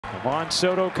Juan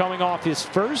Soto coming off his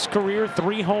first career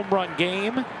 3-home run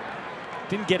game.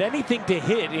 Didn't get anything to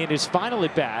hit in his final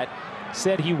at bat.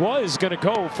 Said he was going to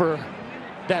go for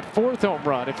that 4th home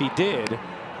run if he did,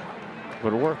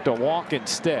 but worked a walk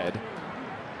instead.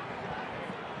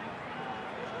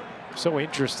 So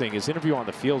interesting. His interview on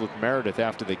the field with Meredith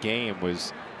after the game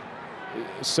was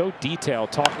so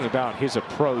detailed, talking about his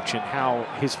approach and how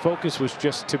his focus was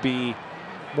just to be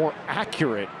more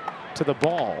accurate to the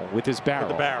ball with his barrel.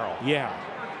 With the barrel. Yeah.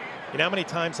 You know how many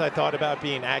times I thought about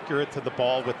being accurate to the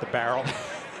ball with the barrel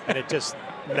and it just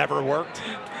never worked?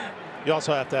 You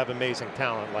also have to have amazing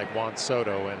talent like Juan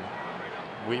Soto, and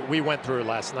we went through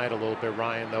last night a little bit,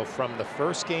 Ryan, though, from the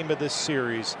first game of this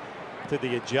series to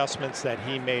the adjustments that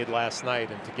he made last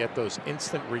night, and to get those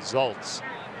instant results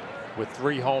with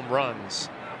 3 home runs,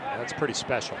 that's pretty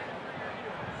special.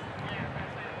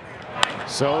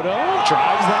 Soto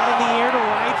drives that in the air to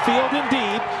right field and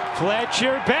deep.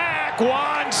 Fletcher back.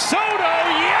 Juan Soto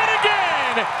yet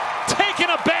again taking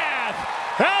a bath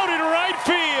out in right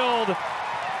field.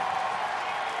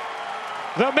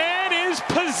 The man is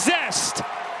possessed.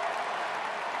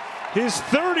 His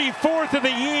 34th of the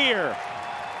year.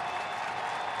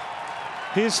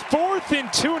 His 4th in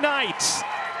 2 nights.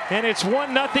 And it's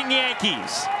 1-0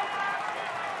 Yankees.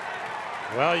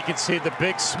 Well, you can see the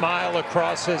big smile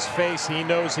across his face. He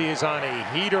knows he is on a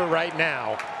heater right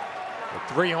now. With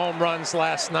 3 home runs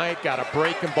last night, got a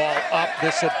breaking ball up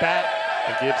this at bat,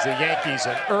 and gives the Yankees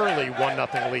an early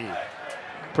 1-0 lead.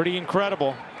 Pretty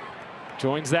incredible.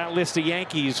 Joins that list of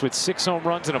Yankees with 6 home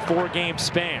runs in a 4-game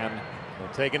span. We'll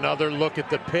take another look at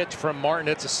the pitch from Martin.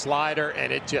 It's a slider,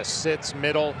 and it just sits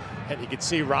middle. And you can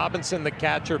see Robinson, the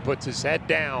catcher, puts his head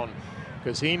down,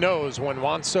 because he knows when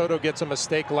Juan Soto gets a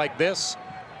mistake like this,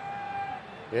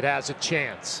 it has a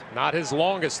chance. Not his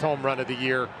longest home run of the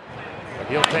year, but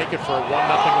he'll take it for a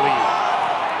 1-0 lead.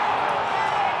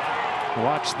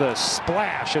 Watch the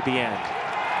splash at the end.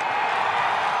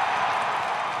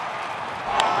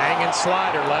 Hanging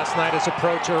slider. Last night his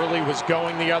approach early was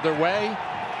going the other way.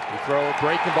 You throw a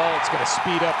breaking ball, it's going to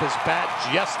speed up his bat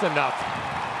just enough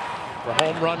for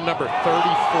home run number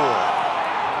 34.